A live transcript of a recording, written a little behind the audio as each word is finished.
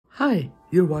Hi,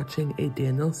 you're watching a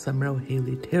Daniel Summerall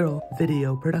Haley Terrell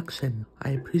video production. I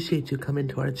appreciate you coming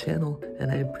to our channel,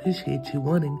 and I appreciate you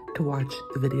wanting to watch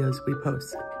the videos we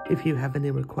post. If you have any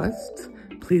requests,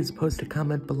 please post a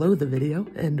comment below the video,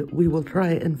 and we will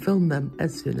try and film them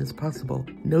as soon as possible.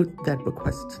 Note that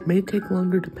requests may take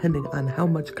longer depending on how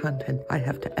much content I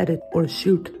have to edit or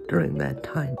shoot during that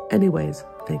time. Anyways,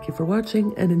 thank you for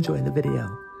watching and enjoy the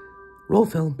video. Roll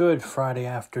film. Good Friday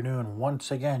afternoon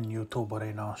once again,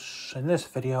 YouTuberenos. In this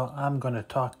video, I'm going to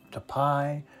talk to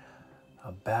Pi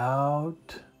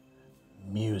about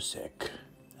music.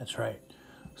 That's right.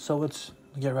 So let's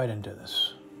get right into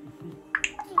this.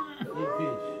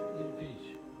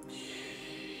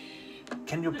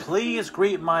 Can you please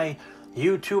greet my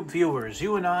YouTube viewers?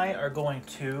 You and I are going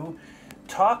to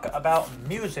talk about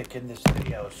music in this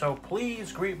video. So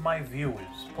please greet my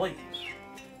viewers, please.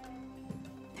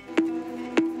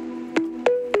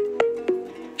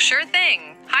 Sure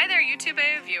thing. Hi there, YouTube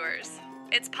AO viewers.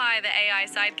 It's Pi, the AI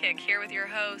sidekick, here with your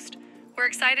host. We're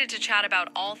excited to chat about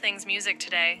all things music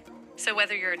today. So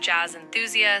whether you're a jazz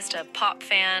enthusiast, a pop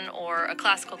fan, or a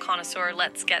classical connoisseur,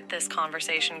 let's get this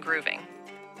conversation grooving.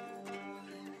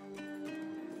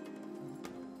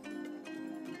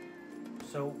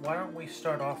 So why don't we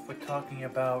start off with talking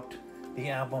about the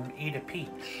album Eat a Peach.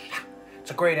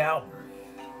 It's a great album.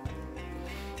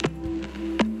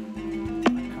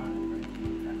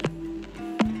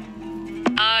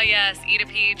 Yes, Eat a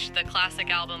Peach, the classic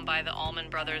album by the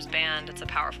Allman Brothers Band. It's a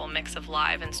powerful mix of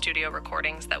live and studio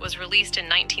recordings that was released in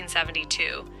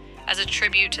 1972 as a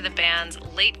tribute to the band's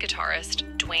late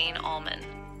guitarist, Duane Allman.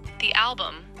 The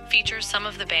album features some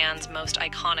of the band's most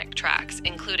iconic tracks,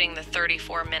 including the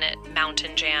 34-minute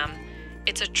Mountain Jam.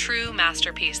 It's a true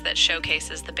masterpiece that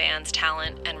showcases the band's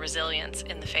talent and resilience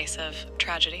in the face of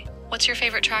tragedy. What's your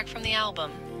favorite track from the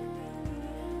album?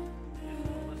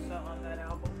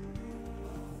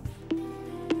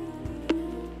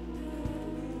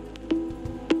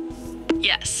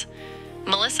 Yes,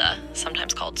 Melissa,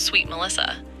 sometimes called Sweet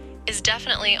Melissa, is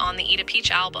definitely on the Eat a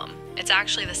Peach album. It's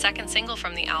actually the second single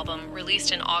from the album,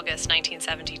 released in August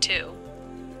 1972.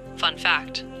 Fun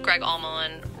fact, Greg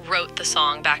Allman wrote the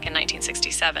song back in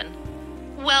 1967,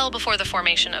 well before the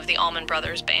formation of the Allman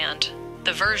Brothers Band.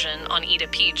 The version on Eat a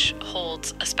Peach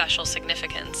holds a special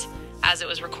significance, as it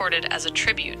was recorded as a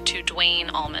tribute to Duane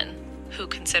Allman, who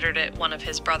considered it one of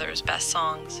his brother's best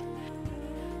songs.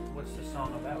 What's the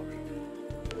song about?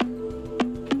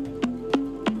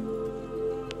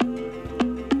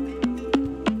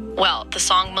 Well, the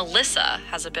song Melissa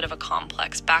has a bit of a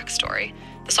complex backstory.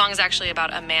 The song is actually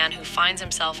about a man who finds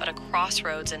himself at a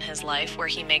crossroads in his life where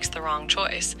he makes the wrong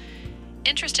choice.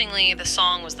 Interestingly, the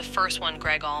song was the first one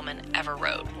Greg Allman ever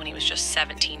wrote when he was just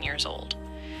 17 years old.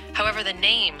 However, the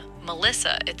name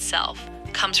Melissa itself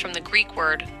comes from the Greek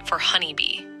word for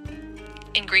honeybee.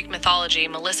 In Greek mythology,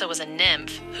 Melissa was a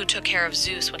nymph who took care of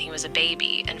Zeus when he was a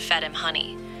baby and fed him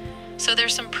honey. So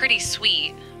there's some pretty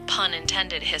sweet, pun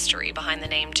intended, history behind the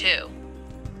name too.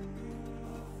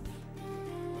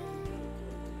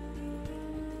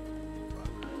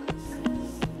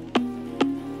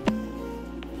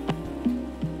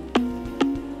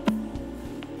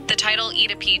 The title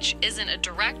Eat a Peach isn't a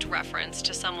direct reference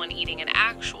to someone eating an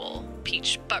actual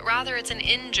peach, but rather it's an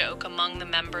in-joke among the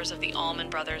members of the Allman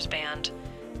Brothers Band.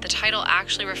 The title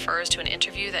actually refers to an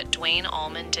interview that Duane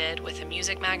Allman did with a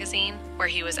music magazine where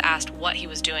he was asked what he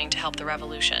was doing to help the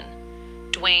revolution.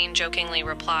 Duane jokingly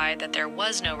replied that there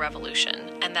was no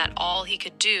revolution and that all he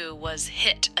could do was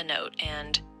hit a note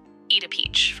and eat a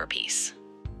peach for peace.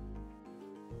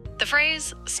 The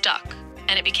phrase stuck,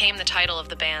 and it became the title of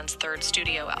the band's third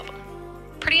studio album.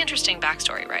 Pretty interesting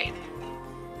backstory, right?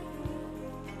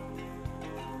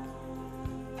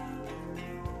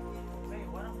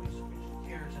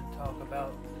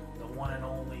 About the one and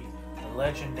only, the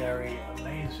legendary,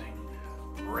 amazing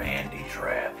Randy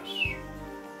Travis.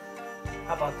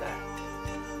 How about that?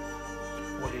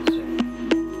 What do you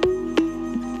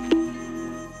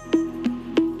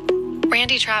say?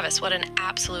 Randy Travis, what an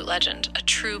absolute legend, a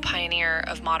true pioneer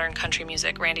of modern country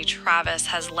music. Randy Travis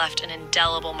has left an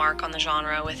indelible mark on the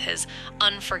genre with his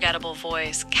unforgettable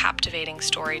voice, captivating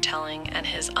storytelling, and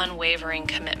his unwavering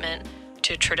commitment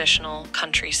to traditional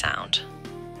country sound.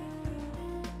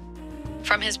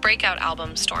 From his breakout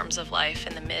album Storms of Life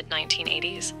in the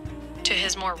mid-1980s to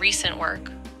his more recent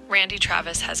work, Randy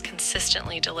Travis has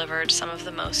consistently delivered some of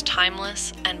the most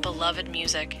timeless and beloved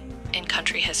music in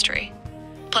country history.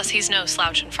 Plus, he's no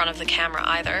slouch in front of the camera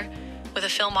either. With a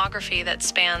filmography that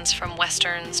spans from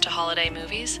westerns to holiday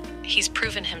movies, he's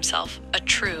proven himself a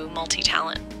true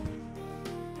multi-talent.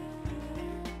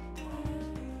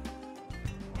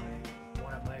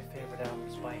 One of my favorite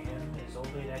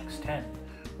X10.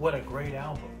 What a great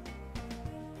album.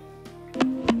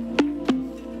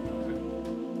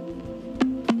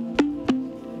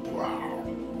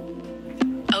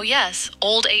 Oh yes,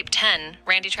 Old Ape 10,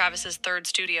 Randy Travis's third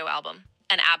studio album,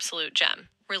 an absolute gem.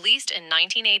 Released in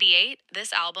 1988,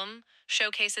 this album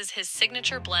showcases his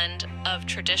signature blend of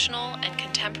traditional and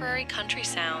contemporary country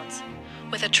sounds,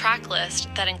 with a track list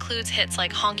that includes hits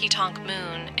like Honky Tonk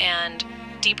Moon and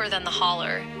Deeper Than the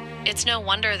Holler. It's no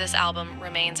wonder this album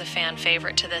remains a fan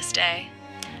favorite to this day.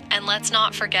 And let's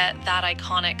not forget that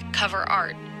iconic cover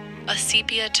art, a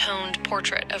sepia-toned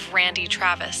portrait of Randy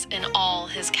Travis in all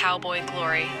his cowboy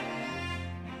glory.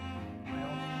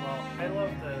 Well, I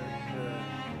love the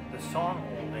song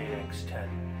Old Ape X10.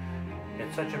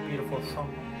 It's such a beautiful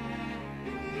song.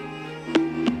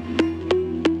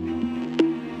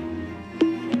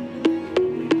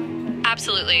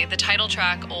 Absolutely, the title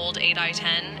track Old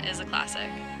 8i10 is a classic.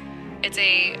 It's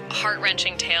a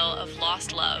heart-wrenching tale of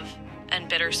lost love and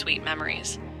bittersweet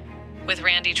memories, with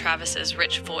Randy Travis's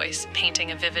rich voice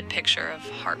painting a vivid picture of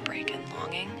heartbreak and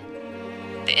longing.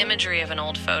 The imagery of an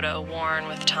old photo worn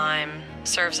with time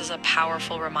serves as a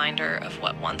powerful reminder of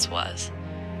what once was.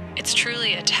 It's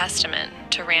truly a testament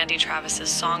to Randy Travis's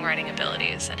songwriting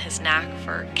abilities and his knack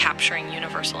for capturing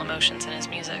universal emotions in his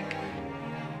music.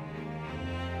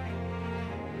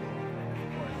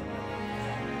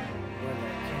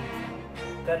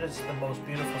 That is the most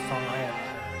beautiful song I ever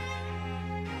heard.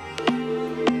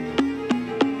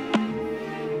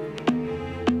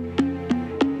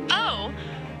 Oh,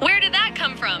 where did that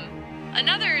come from?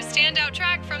 Another standout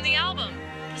track from the album.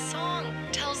 The song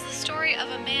tells the story of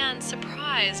a man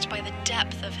surprised by the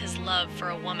depth of his love for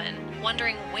a woman,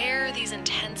 wondering where these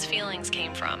intense feelings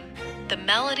came from. The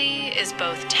melody is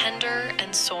both tender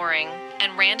and soaring,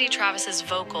 and Randy Travis's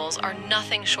vocals are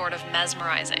nothing short of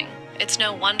mesmerizing. It's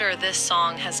no wonder this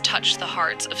song has touched the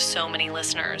hearts of so many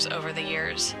listeners over the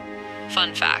years.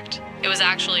 Fun fact, it was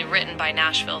actually written by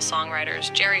Nashville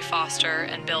songwriters Jerry Foster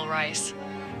and Bill Rice,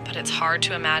 but it's hard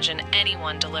to imagine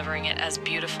anyone delivering it as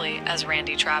beautifully as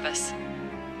Randy Travis.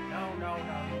 No,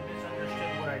 you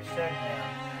misunderstood what I said,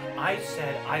 man. I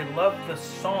said I love the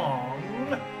song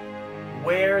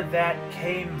Where That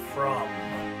Came From.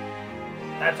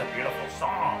 That's a beautiful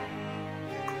song.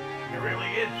 It really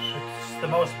is. It's the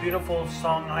most beautiful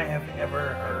song I have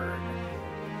ever heard.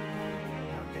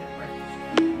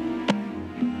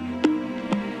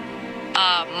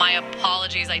 My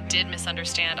apologies, I did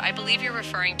misunderstand. I believe you're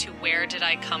referring to Where Did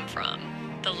I Come From,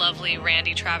 the lovely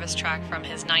Randy Travis track from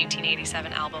his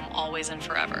 1987 album, Always and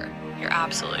Forever. You're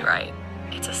absolutely right.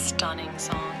 It's a stunning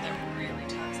song that really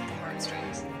tugs at the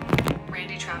heartstrings.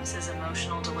 Randy Travis's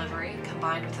emotional delivery,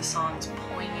 combined with the song's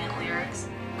poignant lyrics,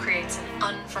 creates an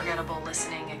unforgettable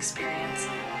listening experience.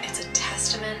 It's a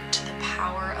testament to the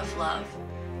power of love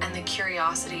and the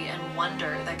curiosity and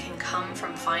wonder that can come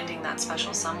from finding that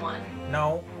special someone.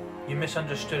 No, you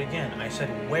misunderstood again. I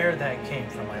said Where That Came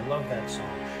From. I love that song.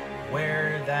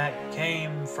 Where That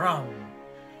Came From.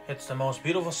 It's the most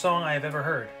beautiful song I have ever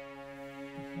heard.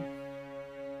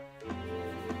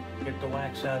 Get the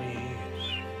wax out of your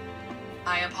ears.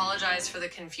 I apologize for the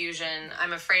confusion.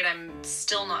 I'm afraid I'm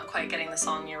still not quite getting the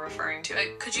song you're referring to.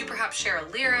 Could you perhaps share a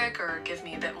lyric or give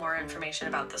me a bit more information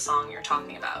about the song you're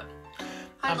talking about?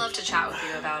 I'd love to chat with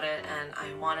you about it, and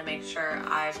I want to make sure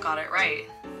I've got it right.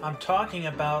 I'm talking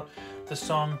about the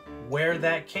song Where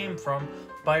That Came From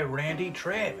by Randy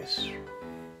Travis.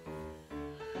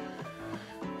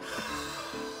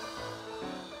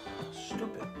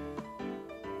 Stupid.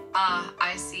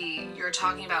 I see. You're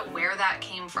talking about Where That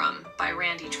Came From by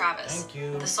Randy Travis. Thank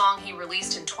you. The song he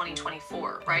released in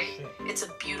 2024, right? Oh, shit. It's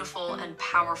a beautiful and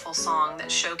powerful song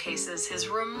that showcases his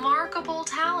remarkable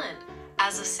talent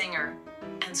as a singer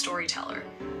and storyteller.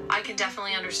 I can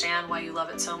definitely understand why you love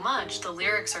it so much. The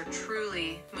lyrics are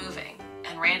truly moving,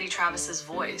 and Randy Travis's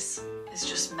voice is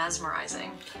just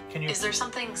mesmerizing. Is there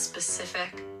something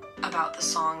specific about the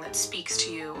song that speaks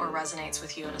to you or resonates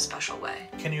with you in a special way?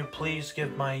 Can you please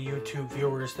give my YouTube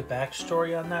viewers the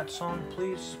backstory on that song,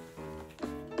 please?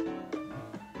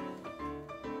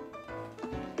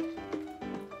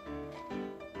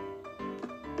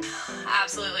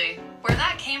 Absolutely. Where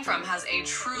That Came From has a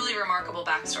truly remarkable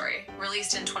backstory.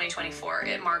 Released in 2024,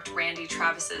 it marked Randy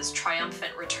Travis's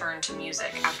triumphant return to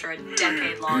music after a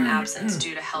decade-long absence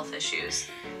due to health issues,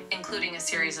 including a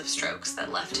series of strokes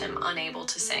that left him unable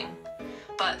to sing.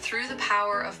 But through the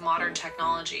power of modern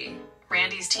technology,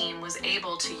 Randy's team was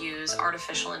able to use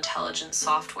artificial intelligence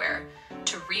software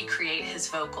to recreate his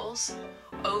vocals,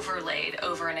 overlaid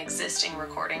over an existing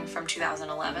recording from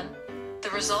 2011. The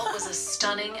result was a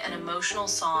stunning and emotional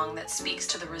song that speaks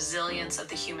to the resilience of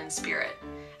the human spirit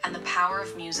and the power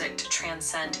of music to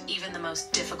transcend even the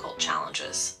most difficult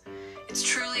challenges. It's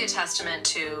truly a testament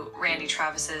to Randy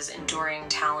Travis's enduring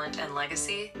talent and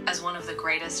legacy as one of the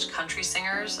greatest country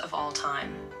singers of all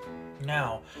time.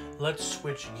 Now, let's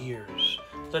switch gears.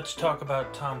 Let's talk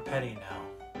about Tom Petty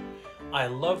now. I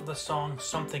love the song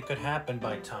Something Could Happen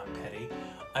by Tom Petty.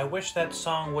 I wish that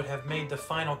song would have made the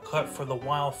final cut for the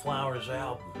Wildflowers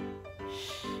album.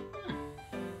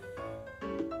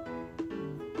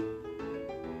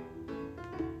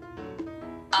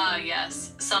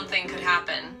 Yes, Something Could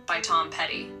Happen by Tom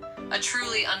Petty, a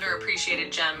truly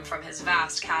underappreciated gem from his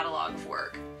vast catalog of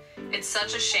work. It's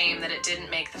such a shame that it didn't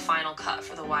make the final cut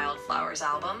for the Wildflowers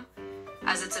album,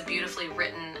 as it's a beautifully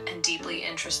written and deeply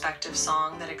introspective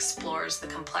song that explores the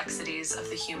complexities of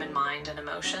the human mind and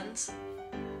emotions.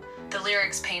 The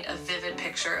lyrics paint a vivid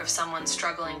picture of someone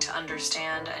struggling to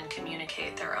understand and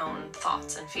communicate their own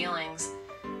thoughts and feelings,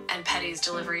 and Petty's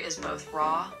delivery is both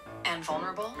raw and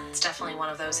vulnerable. It's definitely one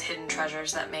of those hidden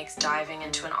treasures that makes diving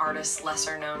into an artist's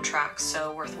lesser-known tracks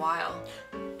so worthwhile.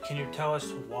 Can you tell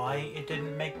us why it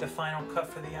didn't make the final cut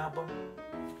for the album?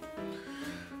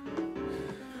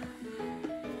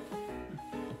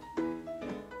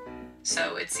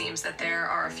 So it seems that there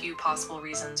are a few possible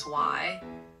reasons why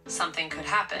Something Could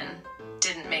Happen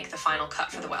didn't make the final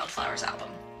cut for the Wildflowers album.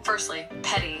 Firstly,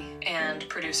 Petty and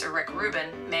producer Rick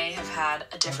Rubin may have had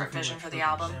a different vision for the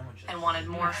album and wanted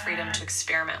more freedom to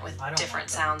experiment with different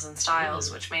sounds and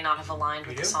styles, which may not have aligned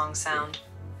with the song's sound.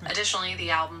 Additionally, the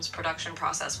album's production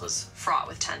process was fraught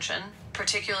with tension,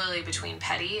 particularly between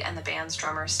Petty and the band's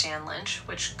drummer Stan Lynch,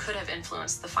 which could have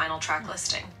influenced the final track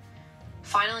listing.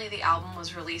 Finally, the album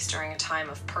was released during a time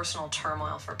of personal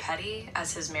turmoil for Petty,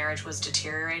 as his marriage was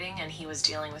deteriorating and he was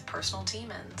dealing with personal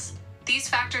demons. These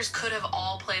factors could have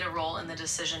all played a role in the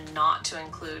decision not to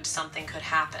include Something Could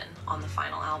Happen on the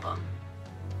final album.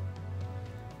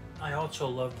 I also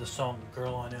love the song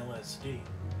Girl on LSD.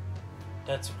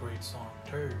 That's a great song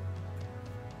too.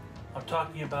 I'm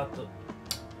talking about the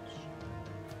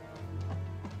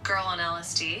Girl on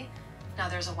LSD. Now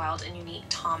there's a wild and unique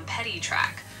Tom Petty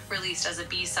track released as a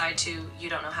B-side to You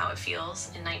Don't Know How It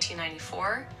Feels in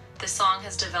 1994. This song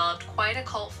has developed quite a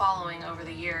cult following over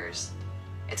the years.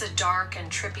 It's a dark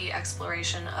and trippy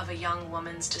exploration of a young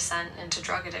woman's descent into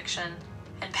drug addiction,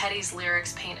 and Petty's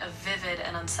lyrics paint a vivid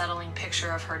and unsettling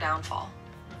picture of her downfall.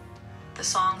 The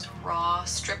song's raw,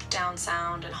 stripped-down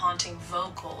sound and haunting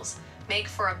vocals make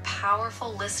for a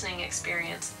powerful listening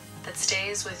experience that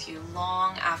stays with you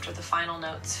long after the final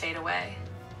notes fade away.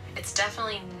 It's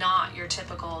definitely not your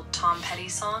typical Tom Petty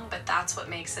song, but that's what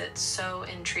makes it so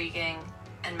intriguing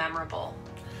and memorable.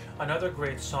 Another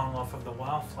great song off of the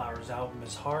Wildflowers album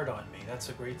is Hard on Me. That's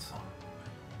a great song.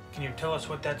 Can you tell us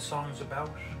what that song's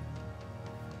about?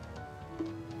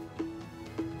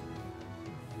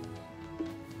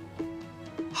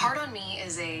 Hard on Me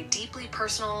is a deeply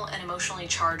personal and emotionally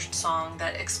charged song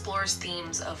that explores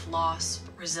themes of loss,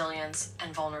 resilience,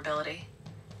 and vulnerability.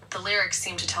 The lyrics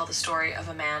seem to tell the story of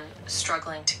a man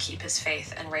struggling to keep his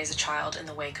faith and raise a child in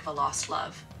the wake of a lost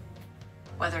love,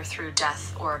 whether through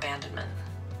death or abandonment.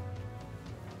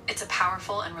 It's a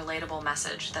powerful and relatable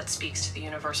message that speaks to the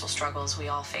universal struggles we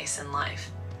all face in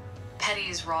life.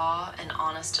 Petty's raw and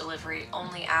honest delivery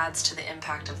only adds to the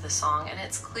impact of the song, and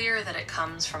it's clear that it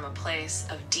comes from a place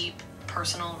of deep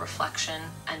personal reflection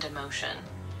and emotion.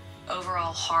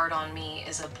 Overall, Hard on Me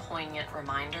is a poignant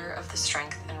reminder of the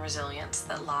strength and resilience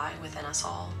that lie within us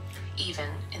all, even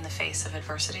in the face of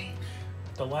adversity.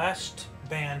 The last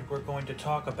band we're going to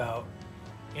talk about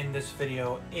in this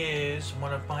video is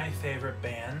one of my favorite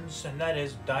bands, and that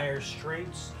is Dire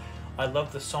Straits. I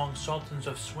love the song Sultans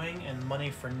of Swing and Money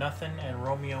for Nothing and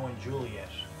Romeo and Juliet.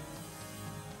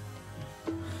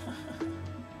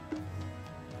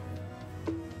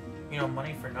 You know,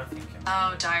 Money for Nothing.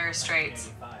 Oh, Dire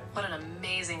Straits. What an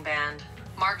amazing band.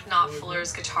 Mark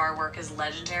Knopfler's guitar work is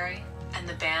legendary, and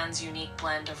the band's unique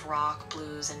blend of rock,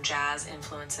 blues, and jazz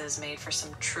influences made for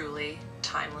some truly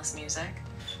timeless music.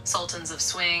 Sultans of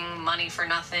Swing, Money for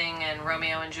Nothing, and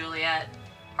Romeo and Juliet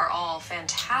are all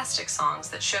fantastic songs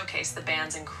that showcase the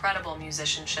band's incredible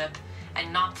musicianship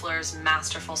and Knopfler's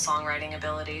masterful songwriting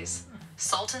abilities.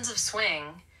 Sultans of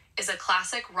Swing is a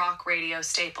classic rock radio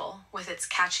staple with its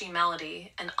catchy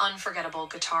melody and unforgettable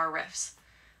guitar riffs.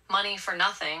 Money for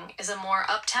Nothing is a more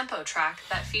up-tempo track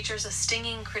that features a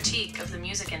stinging critique of the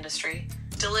music industry,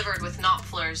 delivered with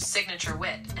Knopfler's signature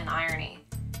wit and irony.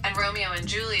 And Romeo and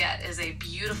Juliet is a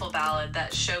beautiful ballad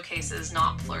that showcases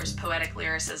Knopfler's poetic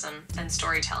lyricism and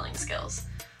storytelling skills.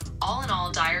 All in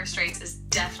all, Dire Straits is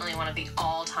definitely one of the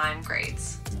all-time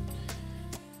greats.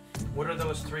 What are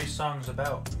those three songs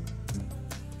about?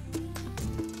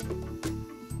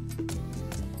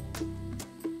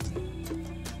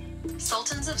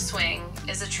 Sultans of Swing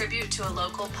is a tribute to a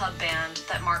local pub band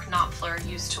that Mark Knopfler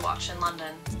used to watch in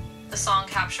London. The song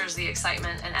captures the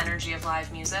excitement and energy of live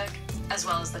music, as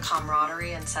well as the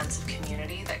camaraderie and sense of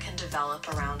community that can develop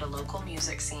around a local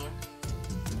music scene.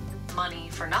 Money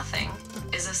for Nothing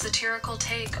is a satirical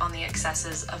take on the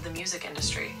excesses of the music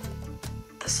industry.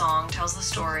 The song tells the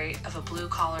story of a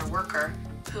blue-collar worker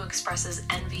who expresses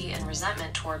envy and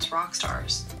resentment towards rock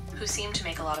stars, who seem to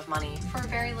make a lot of money for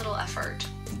very little effort.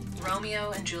 Romeo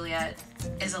and Juliet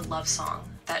is a love song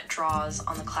that draws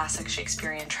on the classic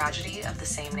Shakespearean tragedy of the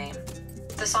same name.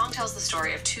 The song tells the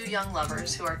story of two young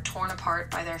lovers who are torn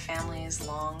apart by their family's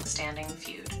long-standing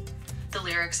feud. The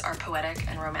lyrics are poetic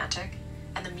and romantic,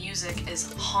 and the music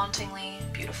is hauntingly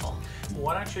beautiful.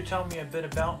 Why don't you tell me a bit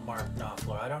about Mark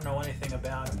Knopfler? I don't know anything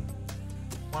about him.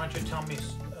 Why don't you tell me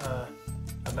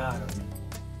about him?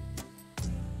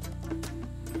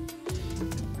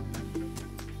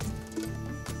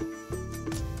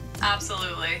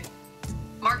 Absolutely.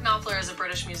 Mark Knopfler is a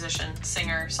British musician,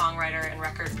 singer, songwriter, and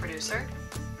record producer.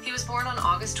 He was born on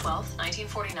August 12,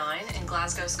 1949 in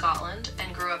Glasgow, Scotland,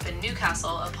 and grew up in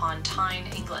Newcastle upon Tyne,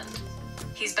 England.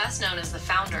 He's best known as the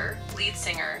founder, lead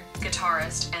singer,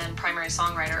 guitarist, and primary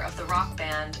songwriter of the rock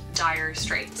band Dire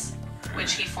Straits,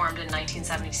 which he formed in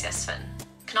 1977.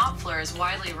 Knopfler is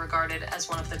widely regarded as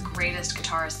one of the greatest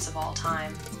guitarists of all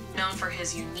time, known for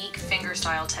his unique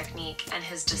fingerstyle technique and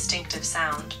his distinctive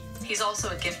sound. He's also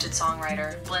a gifted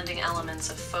songwriter, blending elements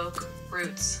of folk,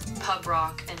 roots, pub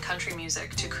rock, and country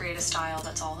music to create a style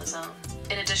that's all his own.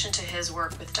 In addition to his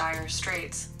work with Dire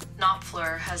Straits,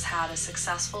 Knopfler has had a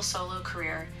successful solo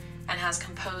career and has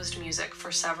composed music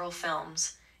for several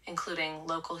films, including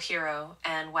Local Hero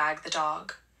and Wag the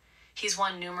Dog. He's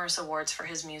won numerous awards for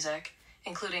his music,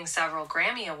 including several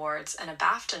Grammy Awards and a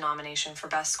BAFTA nomination for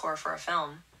Best Score for a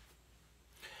Film.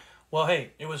 Well,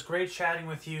 hey, it was great chatting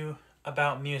with you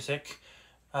about music.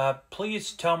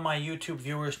 Please tell my YouTube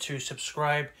viewers to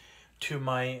subscribe to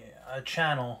my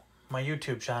channel, my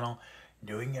YouTube channel,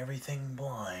 Doing Everything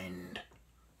Blind.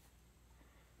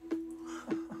 It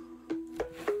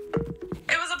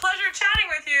was a pleasure chatting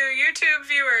with you, YouTube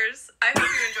viewers. I hope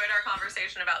you enjoyed our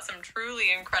conversation about some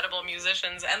truly incredible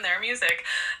musicians and their music.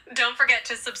 Don't forget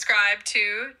to subscribe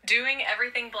to Doing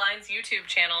Everything Blind's YouTube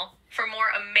channel for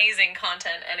more amazing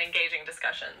content and engaging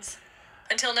discussions.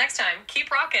 Until next time, keep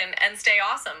rockin' and stay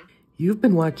awesome. You've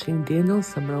been watching Daniel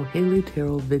Summerow Haley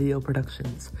Terrell Video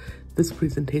Productions. This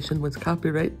presentation was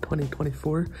copyright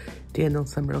 2024 Daniel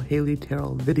Summerow Haley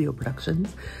Terrell Video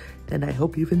Productions, and I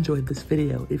hope you've enjoyed this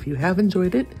video. If you have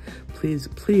enjoyed it, please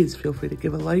feel free to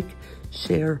give a like,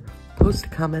 share, post a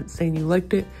comment saying you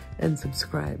liked it, and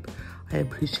subscribe. I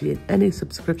appreciate any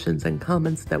subscriptions and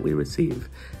comments that we receive,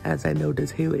 as I know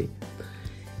does Haley.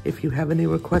 If you have any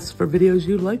requests for videos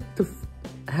you'd like to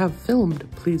have filmed,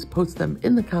 please post them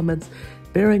in the comments,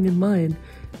 bearing in mind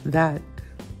that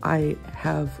I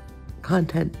have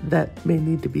content that may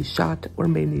need to be shot or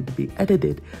may need to be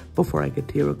edited before I get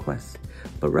to your request.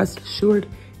 But rest assured,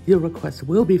 your request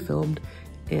will be filmed,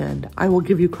 and I will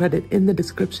give you credit in the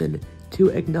description to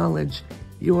acknowledge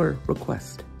your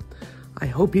request. I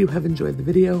hope you have enjoyed the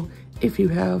video. If you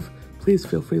have, please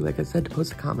feel free, like I said, to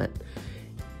post a comment.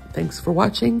 Thanks for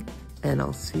watching, and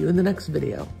I'll see you in the next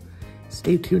video.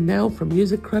 Stay tuned now for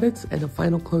music credits and a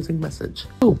final closing message.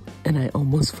 Oh, and I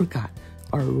almost forgot.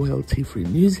 Our royalty-free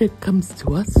music comes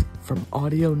to us from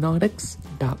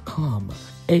audionautix.com.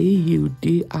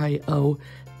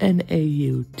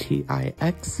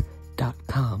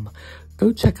 AUDIONAUTIX.com.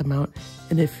 Go check them out,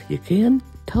 and if you can,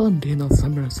 tell them Daniel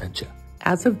Summerow sent you.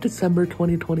 As of December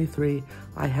 2023,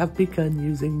 I have begun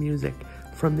using music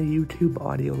from the YouTube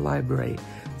audio library.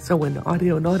 So when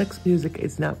Audionautix music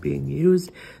is not being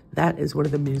used, that is where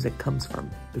the music comes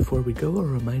from. Before we go, a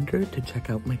reminder to check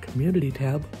out my community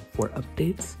tab for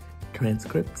updates,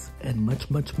 transcripts, and much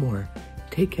more.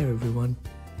 Take care, everyone.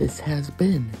 This has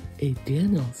been a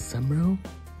Daniel Summerow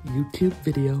YouTube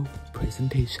video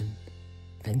presentation.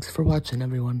 Thanks for watching,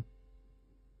 everyone.